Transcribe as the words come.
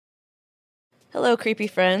Hello, creepy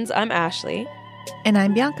friends. I'm Ashley. And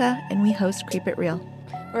I'm Bianca, and we host Creep It Real.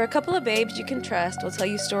 We're a couple of babes you can trust. We'll tell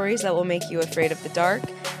you stories that will make you afraid of the dark,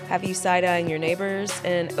 have you side-eyeing your neighbors,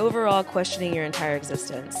 and overall questioning your entire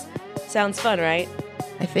existence. Sounds fun, right?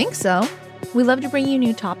 I think so. We love to bring you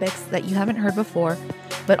new topics that you haven't heard before,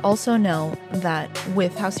 but also know that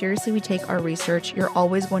with how seriously we take our research, you're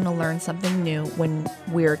always going to learn something new when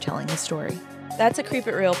we're telling a story. That's a Creep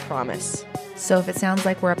It Real promise. So if it sounds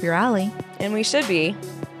like we're up your alley, and we should be,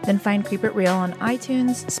 then find Creep It Real on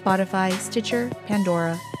iTunes, Spotify, Stitcher,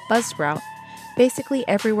 Pandora, Buzzsprout, basically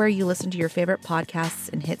everywhere you listen to your favorite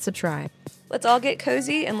podcasts, and hit subscribe. Let's all get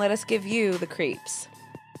cozy and let us give you the creeps.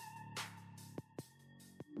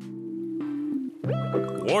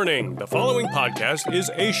 Warning, the following podcast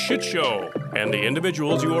is a shit show, and the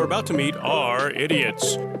individuals you are about to meet are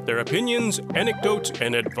idiots. Their opinions, anecdotes,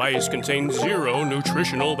 and advice contain zero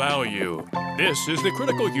nutritional value. This is the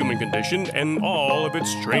critical human condition and all of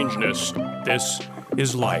its strangeness. This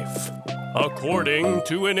is life, according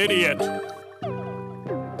to an idiot.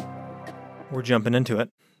 We're jumping into it.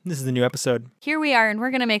 This is the new episode. Here we are, and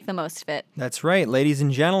we're going to make the most of it. That's right, ladies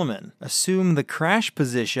and gentlemen. Assume the crash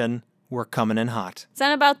position. We're coming in hot. It's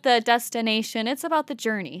not about the destination, it's about the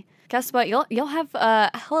journey. Guess what? You'll have a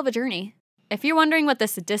hell of a journey. If you're wondering what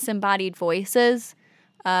this disembodied voice is,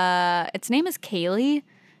 its name is Kaylee.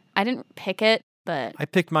 I didn't pick it, but... I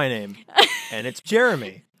picked my name, and it's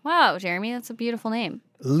Jeremy. Wow, Jeremy, that's a beautiful name.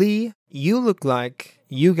 Lee, you look like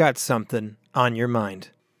you got something on your mind.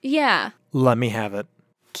 Yeah. Let me have it.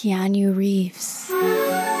 Keanu Reeves.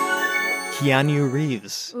 Keanu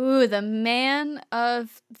Reeves. Ooh, the man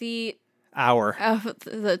of the... Our. Of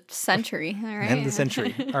the century, all right? Man of the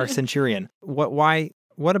century. Our centurion. What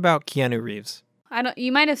about Keanu Reeves?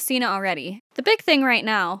 You might have seen it already. The big thing right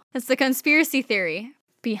now is the conspiracy theory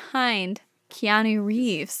behind Keanu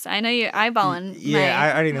Reeves. I know you're eyeballing.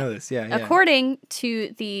 I already know this. Yeah. According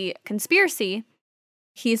to the conspiracy,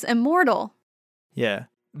 he's immortal. Yeah.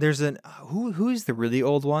 There's who's the really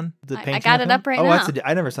old one? I got it up right now.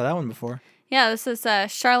 I never saw that one before. Yeah, this is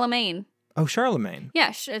Charlemagne. Oh, Charlemagne.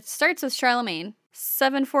 Yeah, it starts with Charlemagne,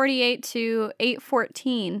 748 to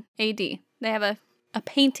 814 AD. They have a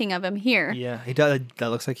painting of him here. Yeah, he does. That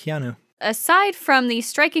looks like Keanu. Aside from the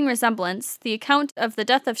striking resemblance, the account of the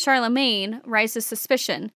death of Charlemagne raises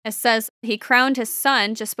suspicion. It says he crowned his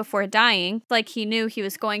son just before dying, like he knew he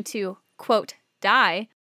was going to, quote, die.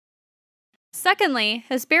 Secondly,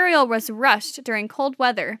 his burial was rushed during cold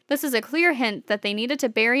weather. This is a clear hint that they needed to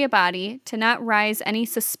bury a body to not raise any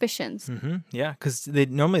suspicions. Mm-hmm. Yeah, because they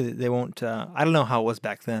won't, I don't know how it was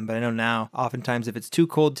back then, but I know now, oftentimes if it's too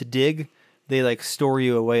cold to dig, they store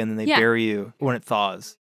you away and then they bury you when it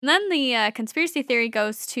thaws. And then the conspiracy theory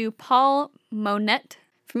goes to Paul Monet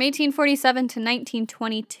from 1847 to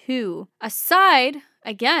 1922. Aside,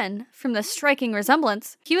 again, from the striking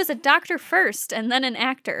resemblance, he was a doctor first and then an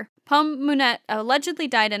actor. Paul Monet allegedly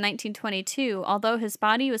died in 1922, although his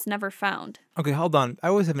body was never found. Okay, hold on. I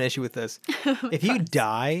always have an issue with this. If you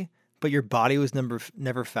die, but your body was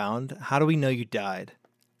never found, how do we know you died?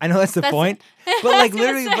 I know that's the point, but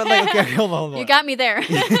okay, hold on. You got me there.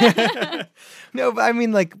 No, but I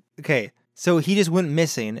mean, okay, so he just went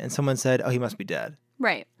missing and someone said, oh, he must be dead.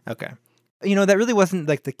 Right. Okay. That really wasn't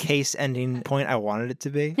the case ending point I wanted it to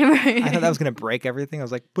be. Right. I thought that was going to break everything. I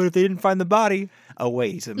was like, but if they didn't find the body, oh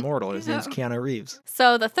wait, he's immortal. His name's Keanu Reeves.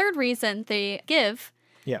 So the third reason they give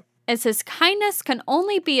is his kindness can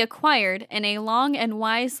only be acquired in a long and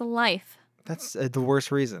wise life. That's the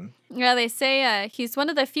worst reason. Yeah, they say he's one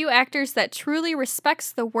of the few actors that truly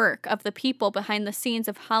respects the work of the people behind the scenes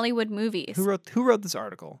of Hollywood movies. Who wrote this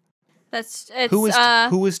article? Who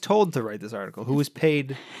was told to write this article? Who was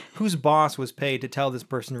paid? Whose boss was paid to tell this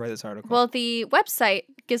person to write this article? Well, the website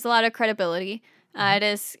gives a lot of credibility. It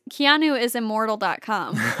is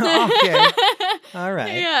KeanuIsImmortal.com. Okay. All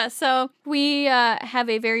right. Yeah, so we have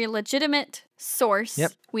a very legitimate source.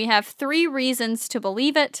 Yep. We have 3 reasons to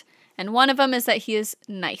believe it, and one of them is that he is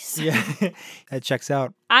nice. Yeah, that checks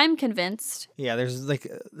out. I'm convinced. Yeah, there's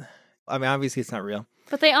obviously it's not real.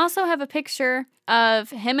 But they also have a picture of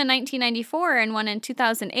him in 1994 and one in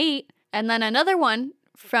 2008, and then another one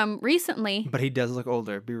from recently. But he does look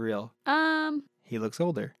older, be real. He looks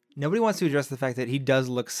older. Nobody wants to address the fact that he does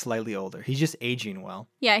look slightly older. He's just aging well.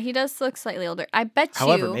 Yeah, he does look slightly older. I bet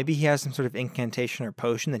However, maybe he has some sort of incantation or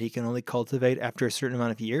potion that he can only cultivate after a certain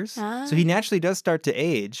amount of years. So he naturally does start to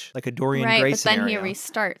age, like a Dorian Gray scenario. Right, but then he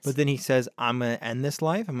restarts. But then he says, I'm going to end this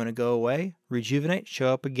life. I'm going to go away, rejuvenate,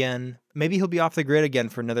 show up again. Maybe he'll be off the grid again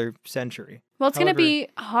for another century. Well, it's going to be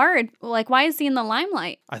hard. Why is he in the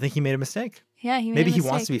limelight? I think he made a mistake. Yeah, he made a mistake. Maybe he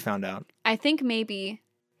wants to be found out. I think maybe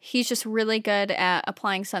he's just really good at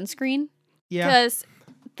applying sunscreen. Yeah. Because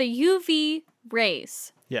the UV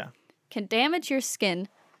rays Yeah. can damage your skin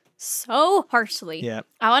so harshly. Yeah.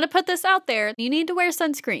 I want to put this out there. You need to wear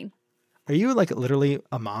sunscreen. Are you like literally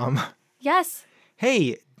a mom? Yes.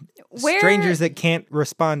 Hey, Wear- strangers that can't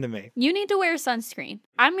respond to me. You need to wear sunscreen.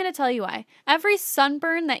 I'm going to tell you why. Every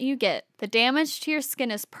sunburn that you get, the damage to your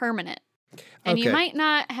skin is permanent. And you Okay. might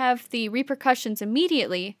not have the repercussions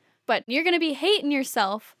immediately, but you're going to be hating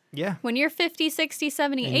yourself Yeah. when you're 50, 60,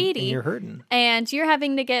 70, And 80. you're hurting. And you're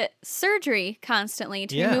having to get surgery constantly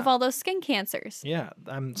to Yeah. remove all those skin cancers. Yeah.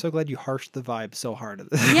 I'm so glad you harshed the vibe so hard.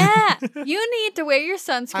 Yeah. You need to wear your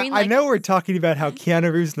sunscreen. I know we're talking about how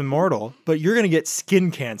Keanu Reeves is immortal, but you're going to get skin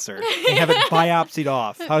cancer and have it biopsied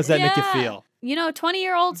off. How does that make you Yeah. feel?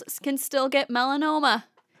 20-year-olds can still get melanoma.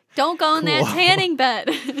 Don't go in that Cool. tanning bed.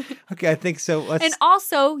 Okay, I think so. Let's. And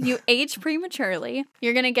also, you age prematurely.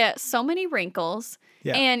 You're going to get so many wrinkles.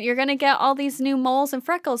 Yeah. And you're going to get all these new moles and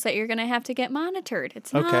freckles that you're going to have to get monitored.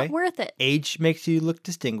 It's not Okay. worth it. Age makes you look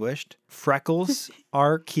distinguished. Freckles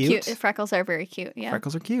are cute. Freckles are very cute. Yeah.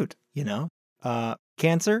 Freckles are cute,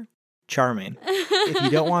 Cancer, charming. If you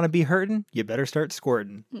don't want to be hurting, you better start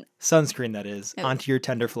squirting. Sunscreen, that is, Oh. onto your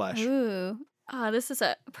tender flesh. Ooh. This is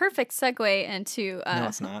a perfect segue into No,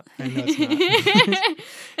 it's not. I know it's not.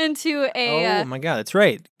 into a Oh my God, that's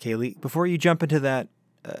right, Kaylee. Before you jump into that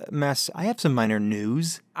mess, I have some minor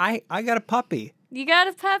news. I got a puppy. you got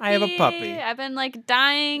a puppy. I have a puppy. I've been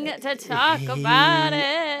dying to talk about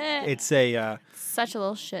it. It's a such a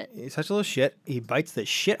little shit. he's such a little shit. He bites the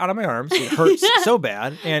shit out of my arms. It hurts so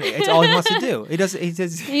bad, and it's all he wants to do. He does.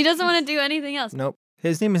 He doesn't want to do anything else. Nope.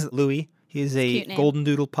 His name is Louis. He's a Cute name. golden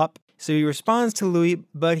doodle pup. So he responds to Louis,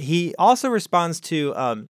 but he also responds to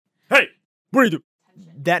Hey, what are you doing?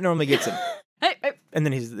 that normally gets him, Hey, hey. and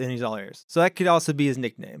then he's all ears. So that could also be his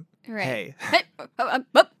nickname. Right. Hey. Hey,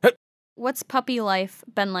 Hey. What's puppy life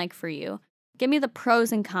been like for you? Give me the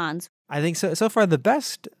pros and cons. I think so far the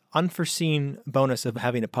best unforeseen bonus of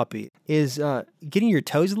having a puppy is getting your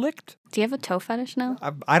toes licked. Do you have a toe fetish now?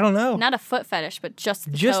 I don't know. Not a foot fetish, but just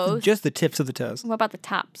the just toes. just the tips of the toes. What about the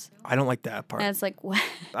tops? I don't like that part. And it's like, what?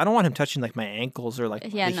 I don't want him touching like my ankles or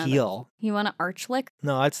like Yeah, the no, heel. You want to arch lick?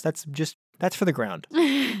 No, that's for the ground.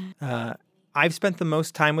 I've spent the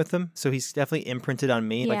most time with him, so he's definitely imprinted on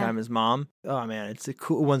me, like Yeah. I'm his mom. Oh man, it's a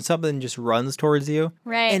cool when something just runs towards you,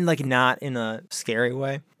 Right. and like not in a scary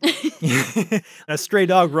way. A stray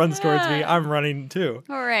dog runs towards me, I'm running too.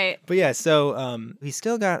 All right. But yeah, so he's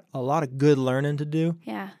still got a lot of good learning to do.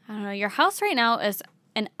 Yeah. I don't know. Your house right now is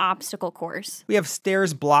an obstacle course. We have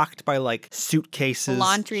stairs blocked by like suitcases,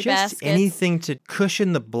 Laundry just baskets. anything to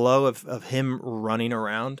cushion the blow of him running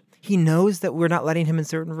around. He knows that we're not letting him in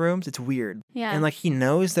certain rooms. It's weird. Yeah. And like he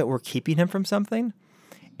knows that we're keeping him from something,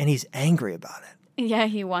 and he's angry about it. Yeah,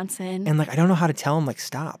 he wants in. And like I don't know how to tell him like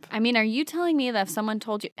stop. I mean, are you telling me that if someone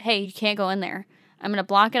told you, hey, you can't go in there, I'm going to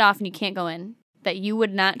block it off and you can't go in, that you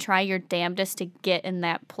would not try your damnedest to get in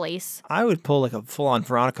that place? I would pull like a full-on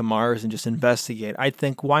Veronica Mars and just investigate. I'd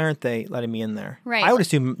think, why aren't they letting me in there? Right. I would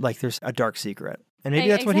assume like there's a dark secret. And maybe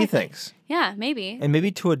that's what he Exactly. thinks. Yeah, maybe. And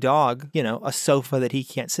maybe to a dog, a sofa that he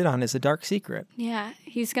can't sit on is a dark secret. Yeah,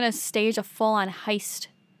 he's going to stage a full-on heist.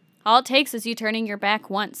 All it takes is you turning your back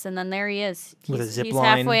once, and then there he is. With a He's- zip he's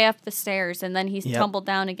line. halfway up the stairs, and then he's Yep. tumbled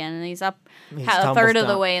down again, and he's up He a tumbles third of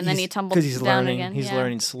the down. way, and then he tumbles down Because he's learning. again. He's Yeah.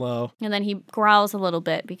 learning slow. And then he growls a little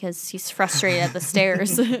bit because he's frustrated at the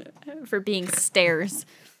stairs for being stairs.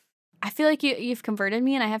 I feel like you've converted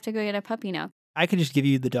me, and I have to go get a puppy now. I could just give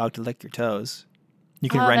you the dog to lick your toes. You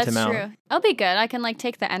can Oh, rent that's him out. true. That'll be good. I can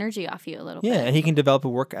take the energy off you a little Yeah, bit. and he can develop a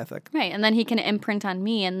work ethic. Right, and then he can imprint on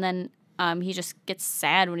me, and then he just gets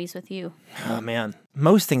sad when he's with you. Oh man,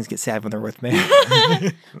 most things get sad when they're with me.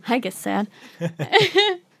 I get sad.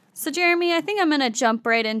 So, Jeremy, I think I'm going to jump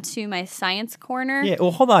right into my science corner. Yeah.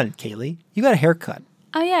 Well, hold on, Kaylee. You got a haircut.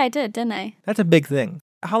 Oh, yeah, I did, didn't I? That's a big thing.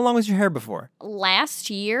 How long was your hair before? Last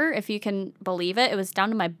year, if you can believe it, it was down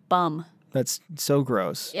to my bum. That's so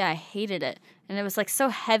gross. Yeah, I hated it. And it was so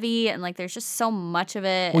heavy and there's just so much of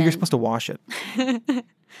it. Well, you're and- supposed to wash it.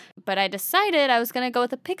 But I decided I was going to go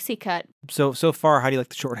with a pixie cut. So far, how do you like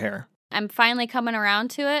the short hair? I'm finally coming around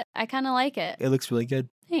to it. I kind of like it. It looks really good.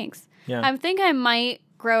 Thanks. Yeah. I think I might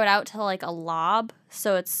grow it out to a lob.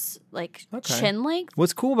 So it's Okay. chin length.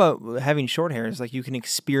 What's cool about having short hair is you can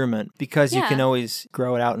experiment because you Yeah. can always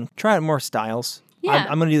grow it out and try out more styles. Yeah.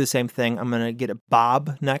 I'm going to do the same thing. I'm going to get a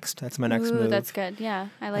bob next. That's my next Ooh, move. that's good. Yeah,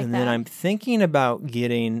 I like and that. then I'm thinking about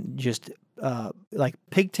getting just like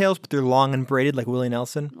pigtails, but they're long and braided like Willie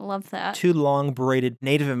Nelson. Love that. 2 long braided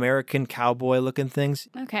Native American cowboy looking things.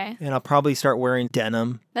 Okay. And I'll probably start wearing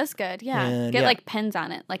denim. That's good. Yeah. And, Get yeah. like pins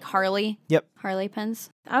on it, like Harley. Yep. Harley pins.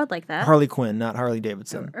 I would like that. Harley Quinn, not Harley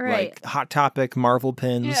Davidson. Right. Like Hot Topic, Marvel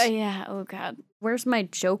pins. Yeah. Oh, God. Where's my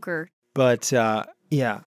Joker? But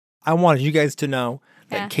yeah, I wanted you guys to know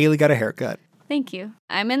that Kaylee got a haircut. Thank you.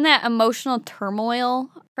 I'm in that emotional turmoil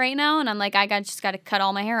right now, and I'm like, just got to cut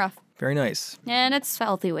all my hair off. Very nice. And it's a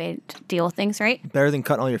healthy way to deal with things, right? Better than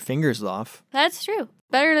cutting all your fingers off. That's true.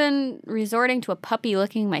 Better than resorting to a puppy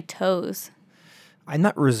licking my toes. I'm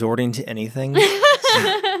not resorting to anything.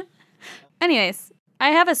 Anyways, I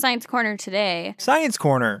have a science corner today. Science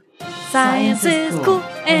Corner. Science is cool,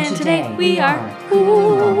 and today we are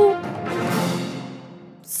cool.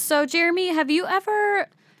 So, Jeremy, have you ever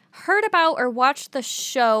heard about or watched the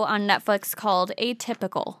show on Netflix called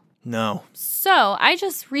Atypical? No. So, I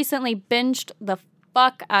just recently binged the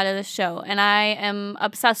fuck out of the show, and I am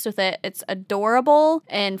obsessed with it. It's adorable,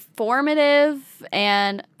 informative,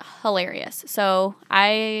 and hilarious. So,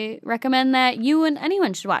 I recommend that you and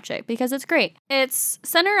anyone should watch it because it's great. It's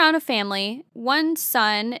centered on a family. One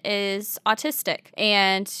son is autistic,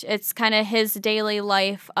 and it's kind of his daily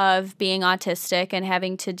life of being autistic and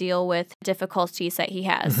having to deal with difficulties that he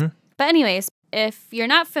has. Mm-hmm. But anyways, if you're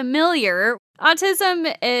not familiar,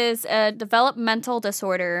 autism is a developmental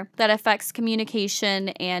disorder that affects communication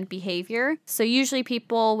and behavior. So usually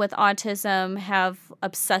people with autism have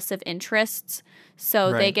obsessive interests.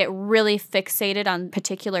 So they get really fixated on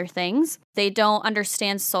particular things. They don't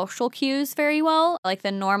understand social cues very well, like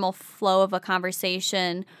the normal flow of a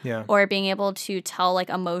conversation or being able to tell like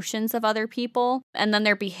emotions of other people. And then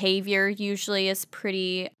their behavior usually is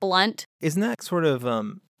pretty blunt. Isn't that sort of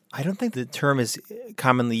I don't think the term is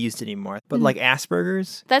commonly used anymore, but like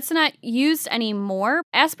Asperger's? That's not used anymore.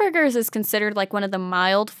 Asperger's is considered like one of the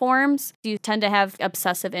mild forms. You tend to have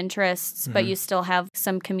obsessive interests, but you still have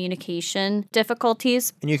some communication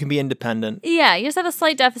difficulties. And you can be independent. Yeah, you just have a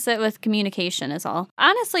slight deficit with communication is all.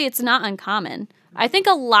 Honestly, it's not uncommon. I think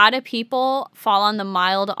a lot of people fall on the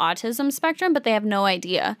mild autism spectrum, but they have no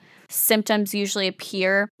idea. Symptoms usually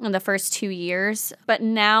appear in the first 2 years, but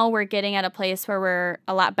now we're getting at a place where we're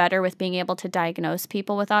a lot better with being able to diagnose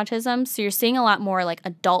people with autism. So you're seeing a lot more like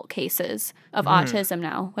adult cases of autism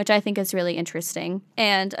now, which I think is really interesting.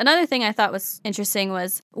 And another thing I thought was interesting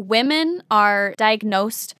was women are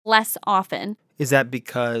diagnosed less often. Is that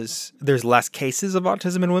because there's less cases of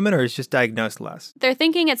autism in women, or is it just diagnosed less? They're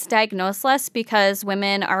thinking it's diagnosed less because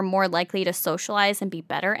women are more likely to socialize and be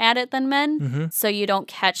better at it than men. So you don't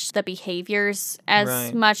catch the behaviors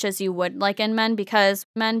as much as you would like in men because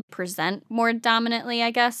men present more dominantly, I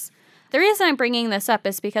guess. The reason I'm bringing this up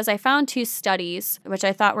is because I found 2 studies, which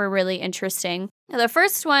I thought were really interesting. The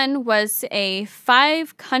first one was a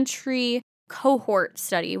 5-country cohort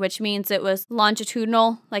study, which means it was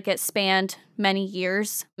longitudinal, like it spanned many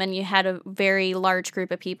years, and you had a very large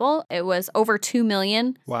group of people. It was over 2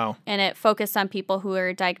 million. Wow. And it focused on people who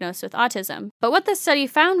are diagnosed with autism. But what the study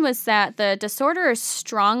found was that the disorder is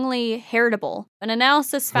strongly heritable. An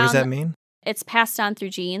analysis found What does that mean? It's passed on through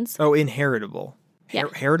genes. Oh, inheritable. Yeah.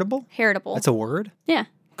 Heritable? Heritable. That's a word? Yeah.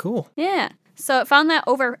 Cool. Yeah. So it found that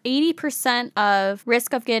over 80% of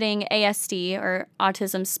risk of getting ASD, or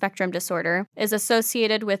autism spectrum disorder, is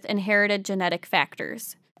associated with inherited genetic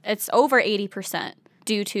factors. It's over 80%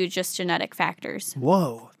 due to just genetic factors.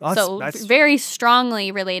 Whoa. That's very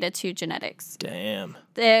strongly related to genetics. Damn.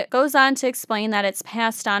 It goes on to explain that it's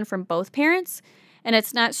passed on from both parents, and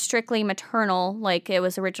it's not strictly maternal like it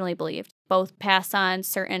was originally believed. Both pass on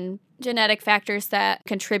certain genetic factors that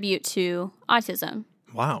contribute to autism.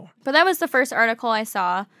 Wow. But that was the first article I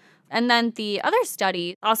saw. And then the other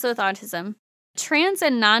study, also with autism, trans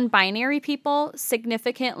and non-binary people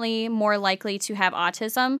significantly more likely to have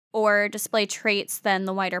autism or display traits than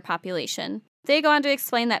the wider population. They go on to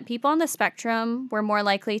explain that people on the spectrum were more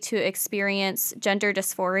likely to experience gender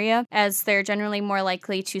dysphoria, as they're generally more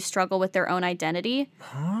likely to struggle with their own identity.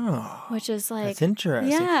 Oh. Which is like... That's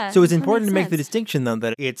interesting. Yeah. So it's important to make the distinction, though,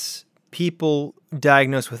 that it's people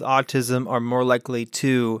diagnosed with autism are more likely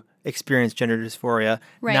to experience gender dysphoria,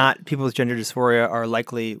 not people with gender dysphoria are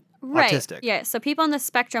likely autistic. Yeah, so people on the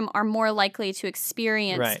spectrum are more likely to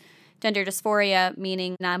experience gender dysphoria,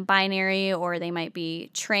 meaning non-binary, or they might be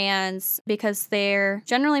trans, because they're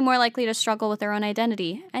generally more likely to struggle with their own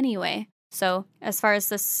identity anyway. So as far as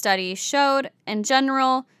this study showed, in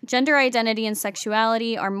general, gender identity and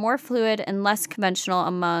sexuality are more fluid and less conventional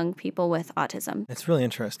among people with autism. It's really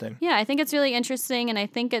interesting. Yeah, I think it's really interesting, and I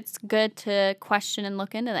think it's good to question and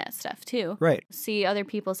look into that stuff too. Right. See other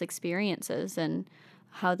people's experiences and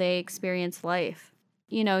how they experience life.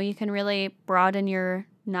 You know, you can really broaden your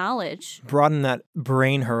knowledge. Broaden that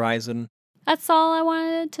brain horizon. That's all I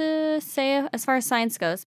wanted to say as far as science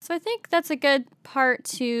goes. So I think that's a good part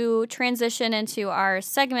to transition into our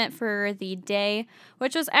segment for the day,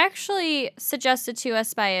 which was actually suggested to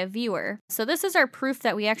us by a viewer. So this is our proof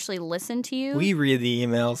that we actually listen to you. We read the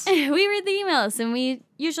emails. We read the emails and we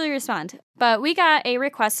usually respond. But we got a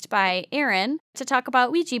request by Aaron to talk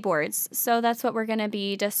about Ouija boards. So that's what we're going to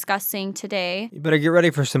be discussing today. You better get ready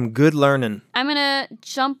for some good learning. I'm going to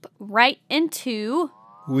jump right into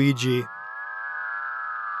Ouija.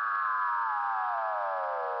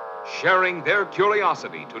 Sharing their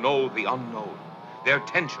curiosity to know the unknown, their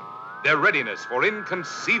tension, their readiness for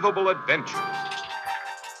inconceivable adventures.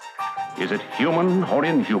 Is it human or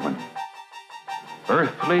inhuman?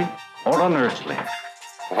 Earthly or unearthly?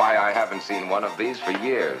 Why, I haven't seen one of these for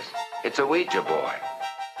years. It's a Ouija board.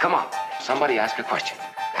 Come on, somebody ask a question,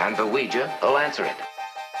 and the Ouija will answer it.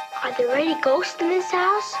 Are there any ghosts in this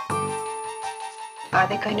house? Are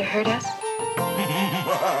they going to hurt us?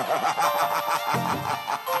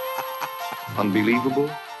 Unbelievable,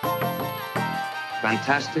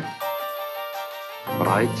 fantastic, but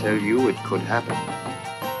I tell you it could happen.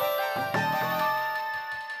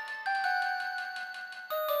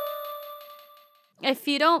 If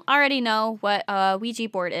you don't already know what a Ouija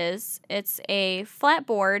board is, it's a flat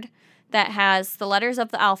board that has the letters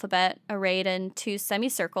of the alphabet arrayed in 2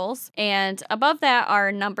 semicircles, and above that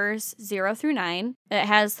are numbers 0 through 9. It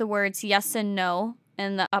has the words yes and no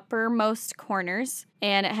in the uppermost corners,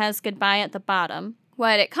 and it has goodbye at the bottom.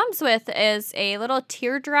 What it comes with is a little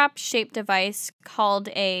teardrop-shaped device called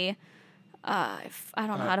a, I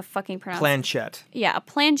don't know how to fucking pronounce it. Planchette. Yeah, a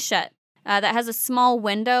planchette. That has a small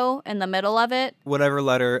window in the middle of it. Whatever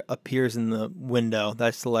letter appears in the window,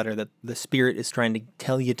 that's the letter that the spirit is trying to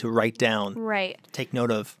tell you to write down. Right. Take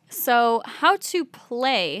note of. So, how to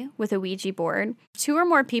play with a Ouija board. 2 or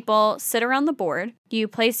more people sit around the board. You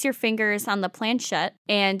place your fingers on the planchette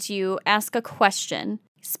and you ask a question.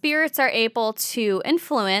 Spirits are able to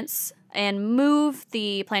influence and move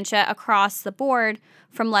the planchette across the board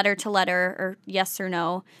from letter to letter or yes or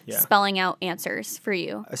no, spelling out answers for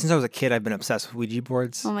you. Since I was a kid, I've been obsessed with Ouija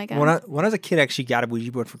boards. Oh my God. When I was a kid, I actually got a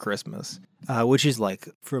Ouija board for Christmas, which is like,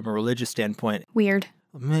 from a religious standpoint. Weird.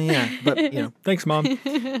 Yeah, but, thanks, Mom.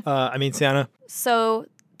 Santa. So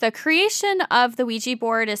the creation of the Ouija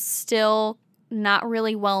board is still not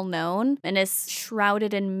really well known and is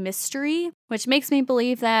shrouded in mystery, which makes me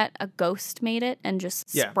believe that a ghost made it and just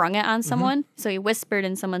sprung it on someone. So he whispered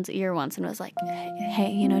in someone's ear once and was like,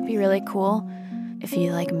 hey, it'd be really cool if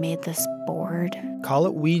you made this board. Call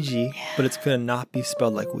it Ouija, but it's going to not be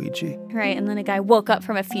spelled like Ouija. Right, and then a guy woke up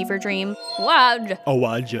from a fever dream. Wow. Oh,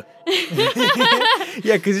 Ouija.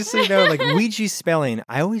 Yeah, because just so you know, Ouija spelling,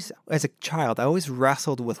 as a child, I always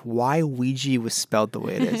wrestled with why Ouija was spelled the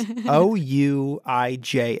way it is. Ouija.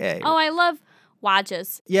 Oh, I love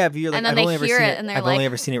Wajas. Yeah, but you're like, and then they hear it and they're I've only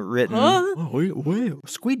ever seen it written. Huh?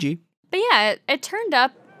 Squeegee. But yeah, it turned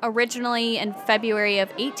up originally in February of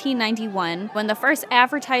 1891 when the first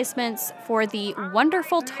advertisements for the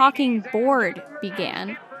wonderful talking board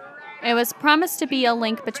began. It was promised to be a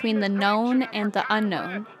link between the known and the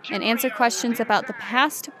unknown and answer questions about the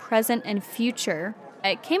past, present, and future.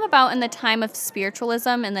 It came about in the time of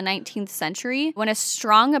spiritualism in the 19th century when a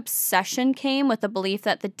strong obsession came with the belief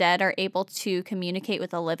that the dead are able to communicate with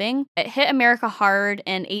the living. It hit America hard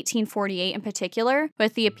in 1848 in particular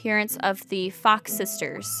with the appearance of the Fox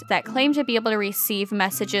sisters that claimed to be able to receive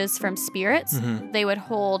messages from spirits. Mm-hmm. They would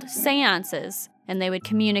hold seances and they would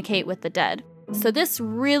communicate with the dead. So this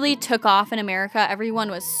really took off in America. Everyone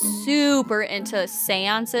was super into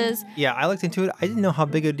seances. Yeah, I looked into it. I didn't know how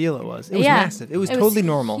big a deal it was. It was massive. It was totally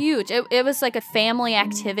normal. Huge. It was like a family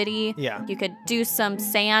activity. Yeah. You could do some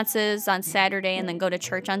seances on Saturday and then go to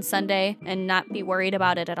church on Sunday and not be worried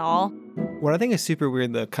about it at all. What I think is super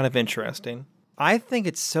weird, though, kind of interesting, I think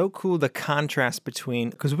it's so cool the contrast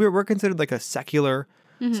between, because we're considered like a secular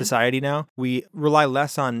society now. We rely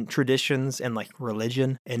less on traditions and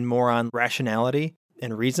religion and more on rationality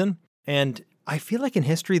and reason. And I feel like in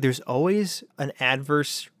history, there's always an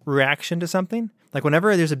adverse reaction to something. Like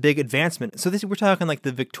whenever there's a big advancement. So we're talking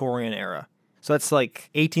the Victorian era. So that's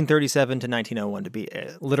 1837 to 1901 to be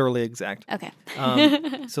literally exact. Okay.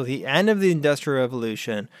 So the end of the Industrial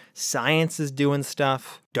Revolution, science is doing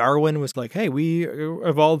stuff. Darwin was like, hey, we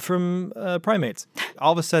evolved from primates.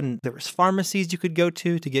 All of a sudden, there was pharmacies you could go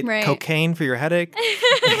to get cocaine for your headache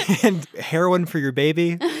and heroin for your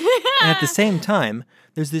baby. And at the same time,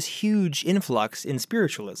 there's this huge influx in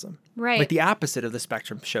spiritualism. Right. The opposite of the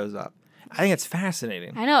spectrum shows up. I think it's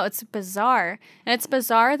fascinating. I know, it's bizarre. And it's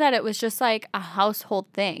bizarre that it was just like a household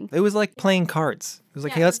thing. It was like playing cards. It was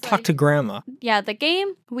like, Yeah, hey, let's it was talk like- to grandma. Yeah, the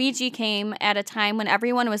game Ouija came at a time when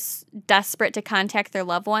everyone was desperate to contact their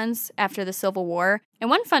loved ones after the Civil War. And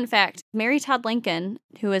one fun fact, Mary Todd Lincoln,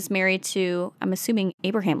 who was married to, I'm assuming,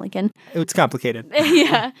 Abraham Lincoln. It's complicated.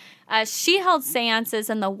 Yeah. She held seances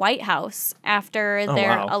in the White House after Oh,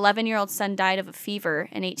 their wow. 11-year-old son died of a fever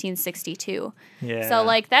in 1862. Yeah. So,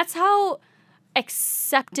 like, that's how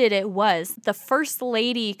accepted it was. The first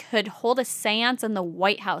lady could hold a seance in the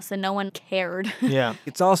White House and no one cared. Yeah.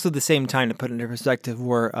 It's also the same time, to put it into perspective,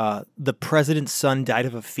 where the president's son died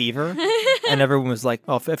of a fever. And everyone was like,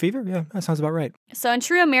 oh, a fever? Yeah, that sounds about right. So in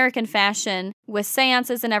true American fashion, with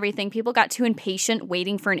seances and everything, people got too impatient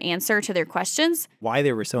waiting for an answer to their questions. Why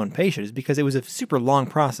they were so impatient is because it was a super long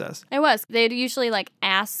process. It was. They'd usually like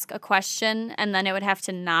ask a question and then it would have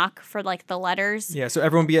to knock for like the letters. Yeah, so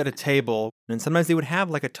everyone would be at a table, and sometimes they would have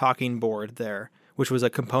like a talking board there, which was a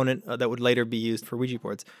component that would later be used for Ouija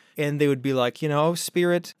boards. And they would be like,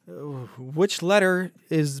 Spirit, which letter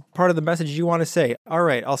is part of the message you want to say? All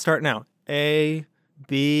right, I'll start now. A,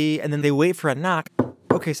 B, and then they wait for a knock.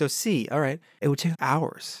 Okay, so C, all right. It would take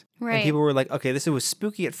hours. Right. And people were like, okay, this was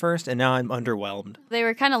spooky at first, and now I'm underwhelmed. They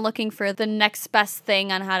were kind of looking for the next best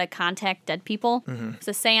thing on how to contact dead people.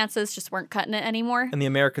 So seances just weren't cutting it anymore. And the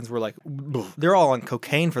Americans were like, they're all on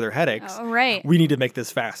cocaine for their headaches. Oh, right. We need to make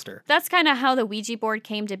this faster. That's kind of how the Ouija board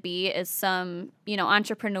came to be, is some,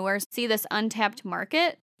 entrepreneurs see this untapped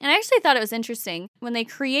market. And I actually thought it was interesting. When they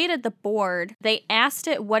created the board, they asked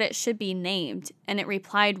it what it should be named, and it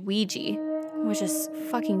replied Ouija, which is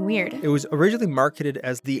fucking weird. It was originally marketed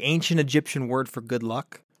as the ancient Egyptian word for good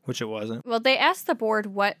luck, which it wasn't. Well, they asked the board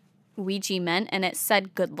what Ouija meant, and it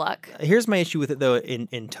said good luck. Here's my issue with it, though,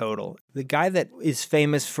 in total. The guy that is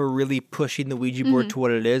famous for really pushing the Ouija board to what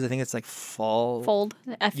it is, I think it's like Fold,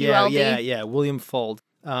 F-U-L-D. Yeah, William Fold.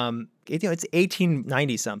 It's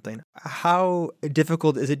 1890 something. How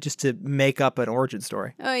difficult is it just to make up an origin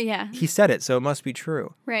story? Oh, yeah. He said it, so it must be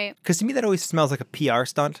true. Right. Because to me, that always smells like a PR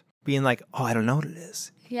stunt, being like, oh, I don't know what it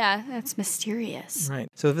is. Yeah, that's mysterious. Right.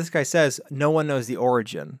 So if this guy says no one knows the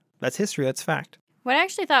origin, that's history, that's fact. What I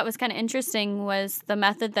actually thought was kind of interesting was the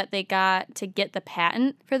method that they got to get the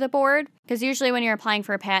patent for the board. Because usually when you're applying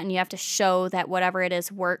for a patent, you have to show that whatever it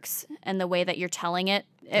is works and the way that you're telling it.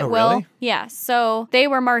 It will. Really? Yeah. So they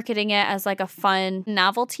were marketing it as like a fun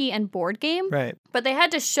novelty and board game. Right. But they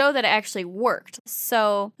had to show that it actually worked.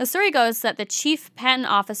 So the story goes that the chief patent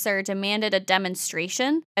officer demanded a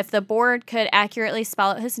demonstration. If the board could accurately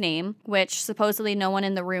spell out his name, which supposedly no one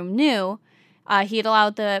in the room knew, he'd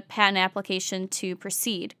allowed the patent application to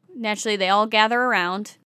proceed. Naturally, they all gather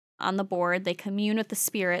around on the board. They commune with the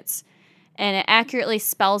spirits, and it accurately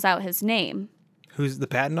spells out his name. Who's the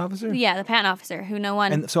patent officer? Yeah, the patent officer, who no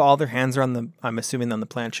one... And so all their hands are I'm assuming, on the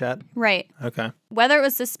planchette? Right. Okay. Whether it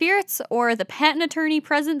was the spirits or the patent attorney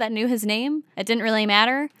present that knew his name, it didn't really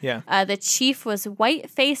matter. Yeah. The chief was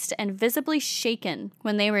white-faced and visibly shaken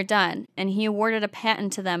when they were done, and he awarded a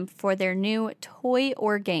patent to them for their new toy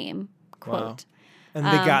or game. Quote. Wow. And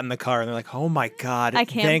they got in the car and they're like, oh my God. I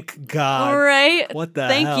can't- Thank God. Right. What the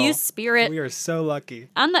Thank hell? you, spirit. We are so lucky.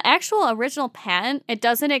 On the actual original patent, it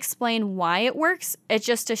doesn't explain why it works. It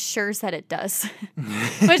just assures that it does,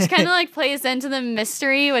 which kind of like plays into the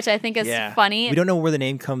mystery, which I think is funny. We don't know where the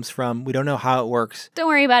name comes from. We don't know how it works. Don't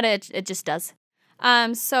worry about it. It just does.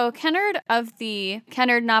 So Kennard of the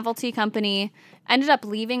Kennard Novelty Company ended up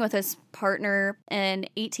leaving with his partner in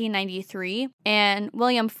 1893. And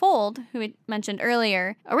William Fold, who we mentioned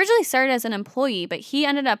earlier, originally started as an employee, but he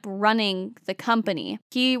ended up running the company.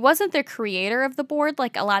 He wasn't the creator of the board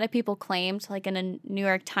like a lot of people claimed, like in a New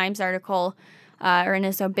York Times article or in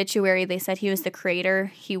his obituary, they said he was the creator.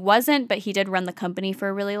 He wasn't, but he did run the company for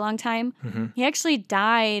a really long time. Mm-hmm. He actually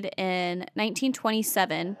died in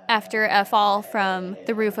 1927 after a fall from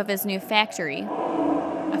the roof of his new factory.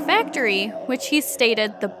 A factory which he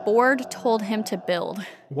stated the board told him to build.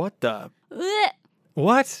 What the? Blech.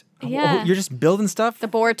 What? Yeah. You're just building stuff? The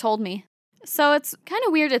board told me. So it's kind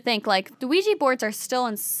of weird to think, like, the Ouija boards are still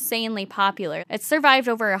insanely popular. It's survived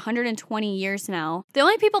over 120 years now. The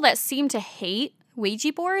only people that seem to hate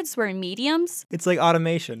Ouija boards were mediums. It's like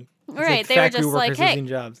automation. It's Right, like they were factory just like, workers hey, losing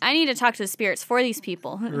jobs. I need to talk to the spirits for these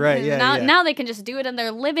people. Right, yeah, now, yeah. Now they can just do it in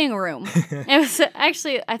their living room. It was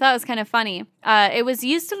actually, I thought it was kind of funny. It was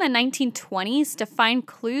used in the 1920s to find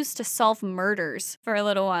clues to solve murders for a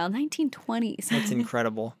little while. 1920s. That's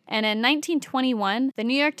incredible. And in 1921, the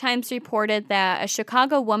New York Times reported that a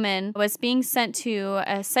Chicago woman was being sent to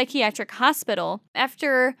a psychiatric hospital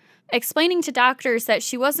after explaining to doctors that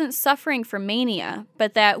she wasn't suffering from mania,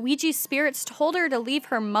 but that Ouija spirits told her to leave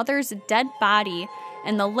her mother's dead body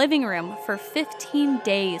in the living room for 15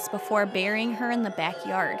 days before burying her in the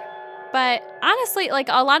backyard. But honestly, like,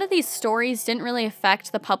 a lot of these stories didn't really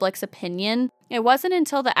affect the public's opinion. It wasn't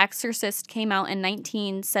until The Exorcist came out in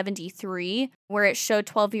 1973 where it showed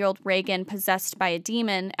 12-year-old Reagan possessed by a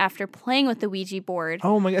demon after playing with the Ouija board.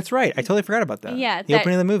 Oh my, that's right. I totally forgot about that. Yeah. The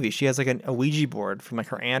opening of the movie, she has like a Ouija board from like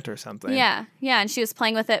her aunt or something. Yeah, and she was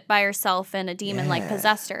playing with it by herself and a demon like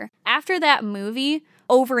possessed her. After that movie,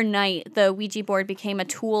 overnight, the Ouija board became a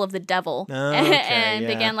tool of the devil and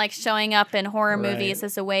began like showing up in horror movies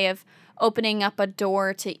as a way of opening up a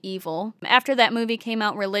door to evil. After that movie came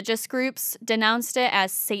out, religious groups denounced it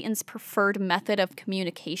as Satan's preferred method of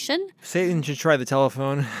communication. Satan should try the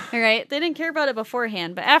telephone. All right, they didn't care about it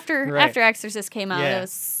beforehand, but after Exorcist came out, it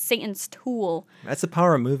was Satan's tool. That's the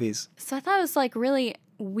power of movies. So I thought it was like really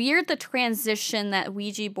weird the transition that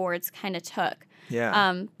Ouija boards kind of took.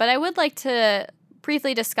 Yeah. But I would like to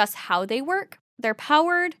briefly discuss how they work. They're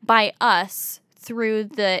powered by us through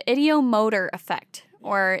the ideomotor effect,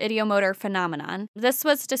 or ideomotor phenomenon. This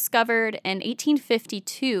was discovered in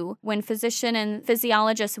 1852 when physician and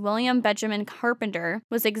physiologist William Benjamin Carpenter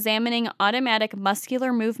was examining automatic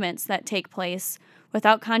muscular movements that take place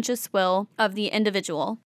without conscious will of the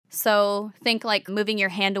individual. So think like moving your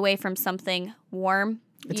hand away from something warm.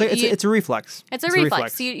 It's a reflex. It's a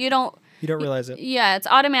reflex. You don't realize it. Yeah, it's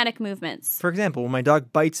automatic movements. For example, when my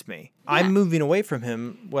dog bites me, I'm moving away from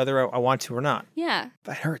him whether I want to or not. Yeah.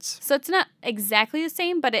 That hurts. So it's not exactly the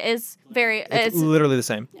same, but it is It's literally the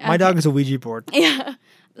same. My dog is a Ouija board. Yeah.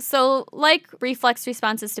 So, like reflex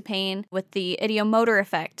responses to pain with the ideomotor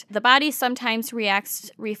effect, the body sometimes reacts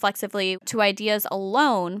reflexively to ideas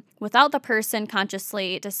alone without the person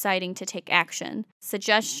consciously deciding to take action.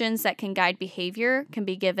 Suggestions that can guide behavior can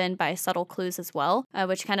be given by subtle clues as well,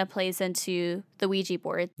 which kind of plays into the Ouija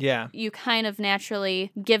board. Yeah. You kind of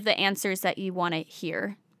naturally give the answers that you want to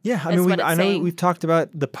hear. Yeah, I mean, I know we've talked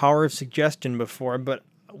about the power of suggestion before, but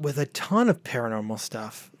with a ton of paranormal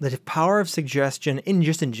stuff, the power of suggestion in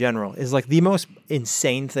general is like the most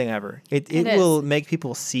insane thing ever. It will make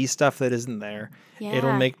people see stuff that isn't there. Yeah.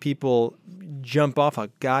 It'll make people jump off a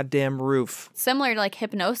goddamn roof. Similar to like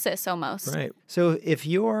hypnosis almost. Right. So if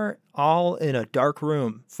you're all in a dark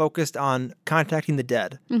room focused on contacting the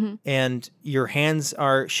dead and your hands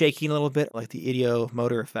are shaking a little bit like the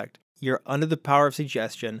ideomotor effect, you're under the power of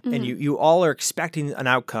suggestion and you all are expecting an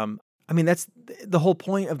outcome. I mean, that's the whole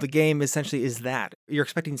point of the game essentially is that you're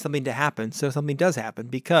expecting something to happen. So something does happen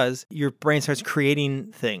because your brain starts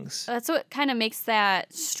creating things. That's what kind of makes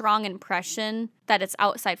that strong impression that it's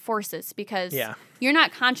outside forces because you're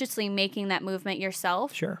not consciously making that movement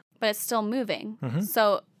yourself. Sure. But it's still moving.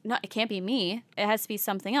 So no, it can't be me. It has to be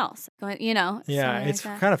something else. Yeah, it's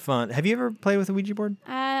kind of fun. Have you ever played with a Ouija board?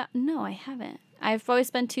 No, I haven't. I've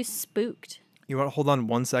always been too spooked. You want to hold on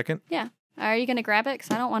 1 second? Yeah. Are you going to grab it? Because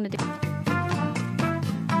I don't want to do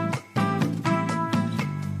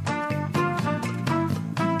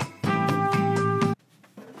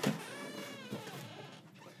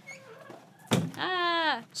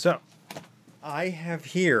So, I have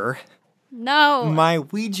here No. my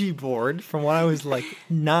Ouija board from when I was like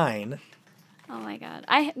 9. Oh my God.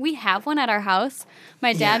 We have one at our house.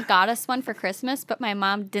 My dad got us one for Christmas, but my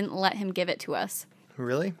mom didn't let him give it to us.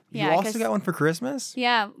 Really? Yeah, you also got one for Christmas?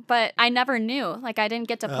 Yeah, but I never knew. Like, I didn't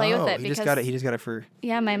get to play with it he because just got it for...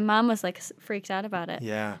 Yeah, my mom was like freaked out about it.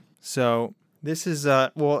 Yeah. So this is,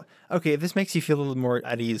 okay, if this makes you feel a little more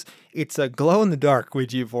at ease, it's a glow-in-the-dark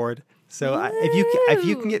Ouija board. So if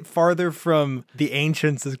you can get farther from the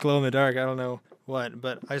ancients as glow-in-the-dark, I don't know what,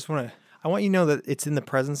 but I want you to know that it's in the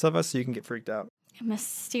presence of us so you can get freaked out. A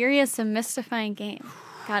mysterious and mystifying game.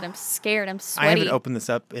 God, I'm scared. I'm sweaty. I haven't opened this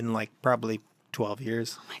up in like probably 12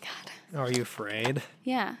 years. Oh my God. Are you afraid?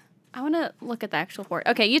 Yeah. I want to look at the actual board.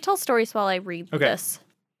 Okay, you tell stories while I read this.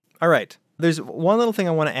 All right. There's one little thing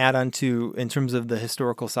I want to add on to in terms of the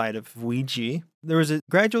historical side of Ouija. There was a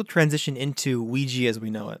gradual transition into Ouija as we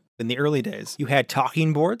know it. In the early days, you had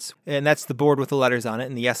talking boards, and that's the board with the letters on it,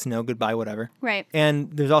 and the yes, no, goodbye, whatever. Right.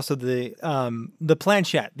 And there's also the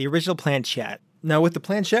planchette, the original planchette. Now, with the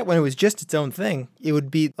planchette, when it was just its own thing, it would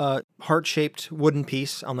be a heart-shaped wooden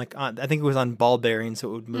piece on I think it was on ball bearings, so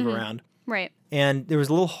it would move around. Right. And there was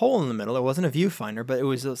a little hole in the middle. It wasn't a viewfinder, but it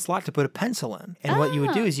was a slot to put a pencil in. And what you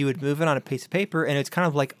would do is you would move it on a piece of paper, and it's kind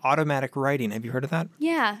of like automatic writing. Have you heard of that?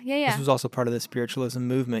 Yeah. This was also part of the spiritualism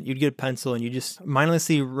movement. You'd get a pencil, and you just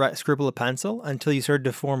mindlessly scribble a pencil until you started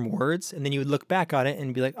to form words, and then you would look back on it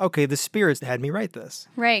and be like, okay, the spirits had me write this.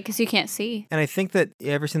 Right, because you can't see. And I think that,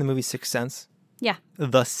 you ever seen the movie Sixth Sense? Yeah.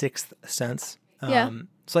 The Sixth Sense. Yeah.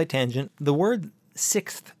 Slight tangent. The word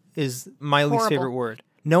sixth is my least Horrible. favorite word.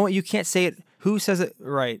 No, you can't say it. Who says it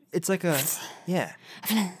right? It's like a, yeah.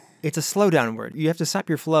 It's a slow down word. You have to stop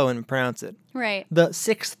your flow and pronounce it. Right. The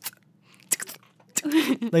sixth.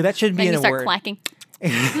 Like that should be Then in you a start word. clacking.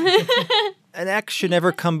 An X should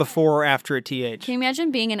never come before or after a TH. Can you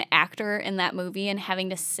imagine being an actor in that movie and having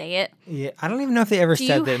to say it? Yeah, I don't even know if they ever Do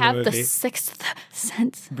said you that in the have movie. the sixth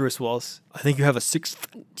sense? Bruce Willis. I think you have a sixth.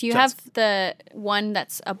 Do you sense. have the one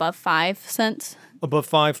that's above 5 sense? Above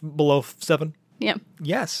 5, below 7? Yeah,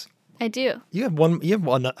 Yes. I do. You have one. You have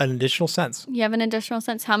an additional sense. You have an additional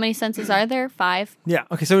sense. How many senses are there? 5. Yeah.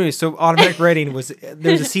 Okay. So anyway, so automatic rating was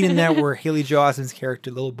there's a scene in that where Haley Joel Osment's character,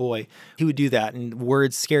 little boy, he would do that, and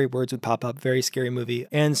words, scary words would pop up. Very scary movie.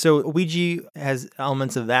 And so Ouija has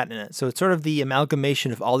elements of that in it. So it's sort of the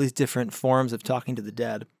amalgamation of all these different forms of talking to the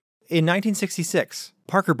dead. In 1966,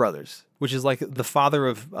 Parker Brothers, which is like the father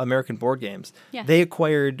of American board games, Yeah. they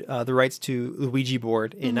acquired the rights to the Ouija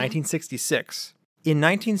board in 1966. In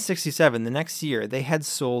 1967, the next year, they had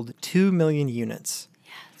sold 2 million units,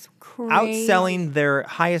 Crazy. outselling their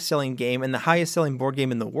highest selling game and the highest selling board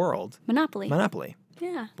game in the world, Monopoly. Monopoly.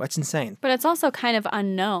 Yeah. That's insane. But it's also kind of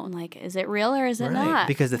unknown. Like, is it real or is it not?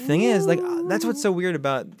 Because the thing is, like, that's what's so weird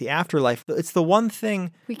about the afterlife. It's the one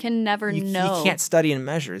thing We can never you know. can't study in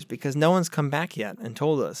measures because no one's come back yet and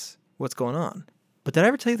told us what's going on. But did I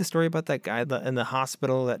ever tell you the story about that guy in the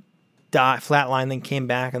hospital that flatlined, then came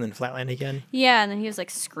back, and then flatlined again? Yeah, and then he was like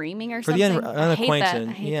screaming or For something. the unacquainted.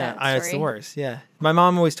 I hate yeah, that it's the story. worst. Yeah. My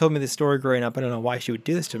mom always told me this story growing up. I don't know why she would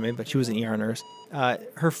do this to me, but she was an ER nurse.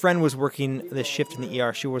 Her friend was working this shift in the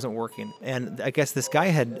ER. She wasn't working. And I guess this guy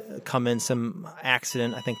had come in some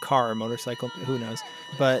accident, I think car or motorcycle, who knows.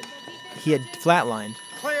 But he had flatlined.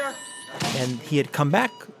 Clear. And he had come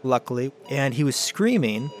back, luckily, and he was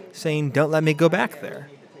screaming, saying, "Don't let me go back there."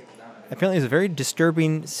 Apparently, it was a very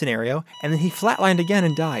disturbing scenario, and then he flatlined again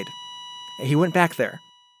and died. And he went back there.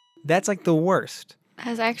 That's like the worst.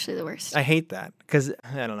 That's actually the worst. I hate that because,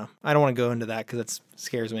 I don't know. I don't want to go into that because that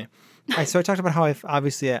scares me. So I talked about how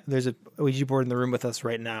obviously there's a Ouija board in the room with us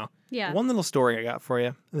right now. Yeah. One little story I got for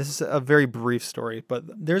you. This is a very brief story, but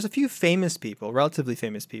there's a few famous people, relatively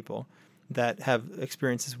famous people, that have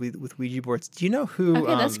experiences with Ouija boards. Do you know who?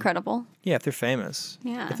 Okay, that's credible. Yeah, if they're famous.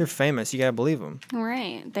 Yeah. If they're famous, you gotta believe them.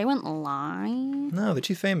 Right. They wouldn't lie. No, they're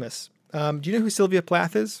too famous. Do you know who Sylvia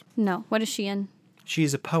Plath is? No. What is she in?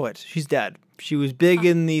 She's a poet. She's dead. She was big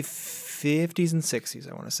in the 50s and 60s,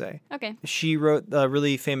 I want to say. Okay. She wrote a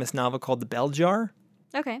really famous novel called The Bell Jar.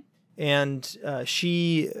 Okay. And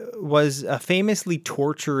she was a famously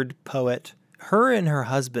tortured poet. Her and her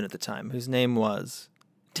husband at the time, whose name was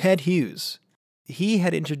Ted Hughes, he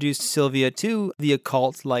had introduced Sylvia to the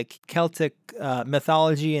occult, like Celtic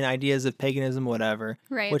mythology and ideas of paganism, whatever,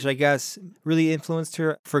 Right. which I guess really influenced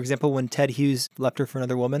her. For example, when Ted Hughes left her for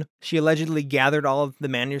another woman, she allegedly gathered all of the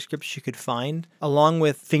manuscripts she could find, along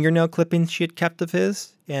with fingernail clippings she had kept of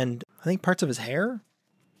his, and I think parts of his hair.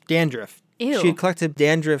 Dandruff. Ew. She had collected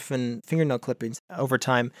dandruff and fingernail clippings over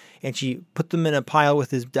time, and she put them in a pile with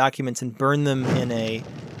his documents and burned them in a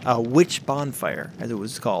witch bonfire, as it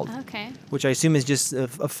was called. Okay. Which I assume is just a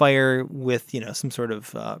fire with, some sort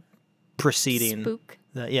of proceeding. Spook.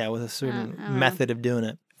 Yeah, with a certain I don't know. method of doing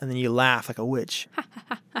it. And then you laugh like a witch.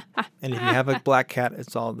 And if you have a black cat,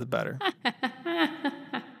 it's all the better.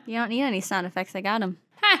 You don't need any sound effects. I got them.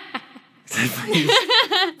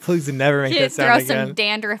 Please never make that Just sound throw again. some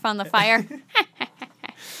dandruff on the fire.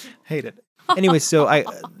 Hate it. Anyway, so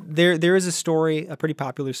there is a story, a pretty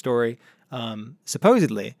popular story.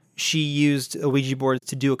 Supposedly, she used a Ouija board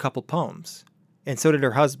to do a couple poems, and so did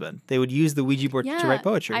her husband. They would use the Ouija board to write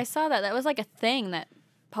poetry. I saw that. That was like a thing that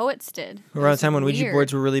poets did. It Around was the time when Ouija weird.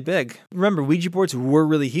 boards were really big. Remember, Ouija boards were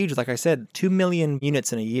really huge. Like I said, 2 million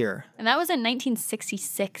units in a year. And that was in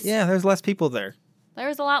 1966. Yeah, there's less people there. There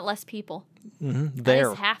was a lot less people. There. At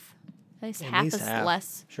least half. At least half least is half.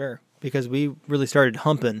 less. Sure. Because we really started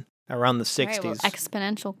humping around the 60s. Right, well,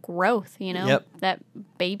 exponential growth, Yep. That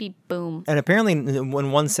baby boom. And apparently, in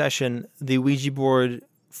one session, the Ouija board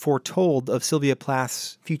foretold of Sylvia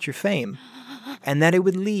Plath's future fame and that it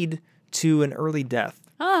would lead to an early death.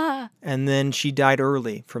 Ah. And then she died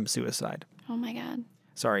early from suicide. Oh my God.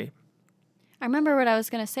 Sorry. I remember what I was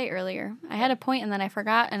going to say earlier. I had a point and then I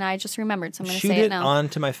forgot and I just remembered, so I'm going to Shoot say it it now.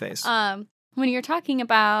 onto my face. When you're talking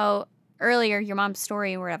about earlier your mom's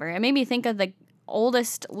story or whatever, it made me think of the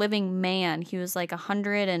oldest living man. He was like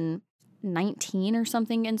 119 or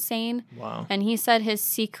something insane. Wow. And he said his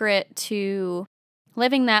secret to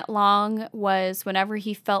living that long was whenever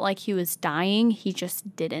he felt like he was dying, he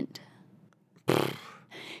just didn't.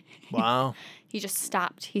 Wow. He just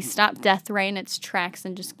stopped. He stopped death right in its tracks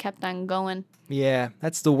and just kept on going. Yeah,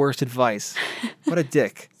 that's the worst advice. What a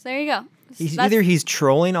dick. So there you go. Either he's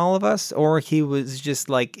trolling all of us, or he was just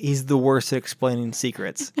like, he's the worst at explaining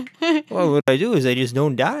secrets. Well, what I do is I just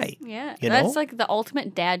don't die. Yeah, know? that's like the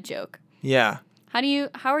ultimate dad joke. Yeah.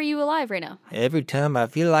 How are you alive right now? Every time I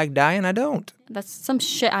feel like dying, I don't. That's some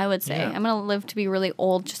shit I would say. Yeah. I'm gonna live to be really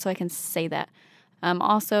old just so I can say that.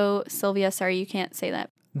 Also, Sylvia, sorry you can't say that.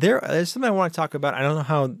 There's something I want to talk about. I don't know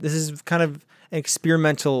how, this is kind of an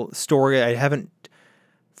experimental story. I haven't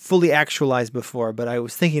fully actualized before, but I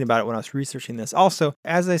was thinking about it when I was researching this. Also,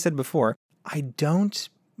 as I said before, I don't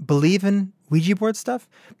believe in Ouija board stuff,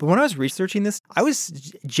 but when I was researching this, I was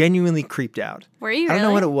genuinely creeped out. Were you I don't know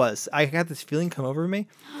really? what it was. I had this feeling come over me.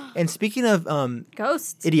 And speaking of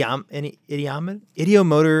Ghosts. idiomotor,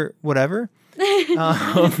 whatever,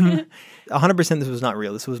 100% this was not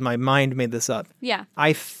real. This was my mind made this up. Yeah.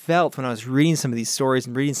 I felt when I was reading some of these stories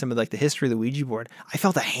and reading some of like the history of the Ouija board, I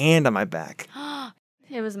felt a hand on my back.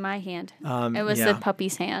 It was my hand. It was the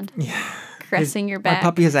puppy's hand. Yeah. Caressing your back. My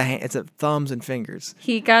puppy has a hand. It's a thumbs and fingers.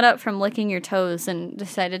 He got up from licking your toes and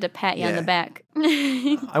decided to pat you on the back.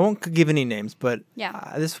 I won't give any names, but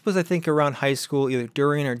Yeah. This was, I think, around high school, either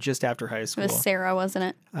during or just after high It school. was Sarah,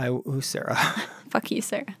 wasn't it? Who's Sarah? Fuck you,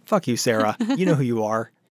 Sarah. Fuck you, Sarah. You know who you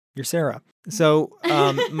are. You're Sarah. So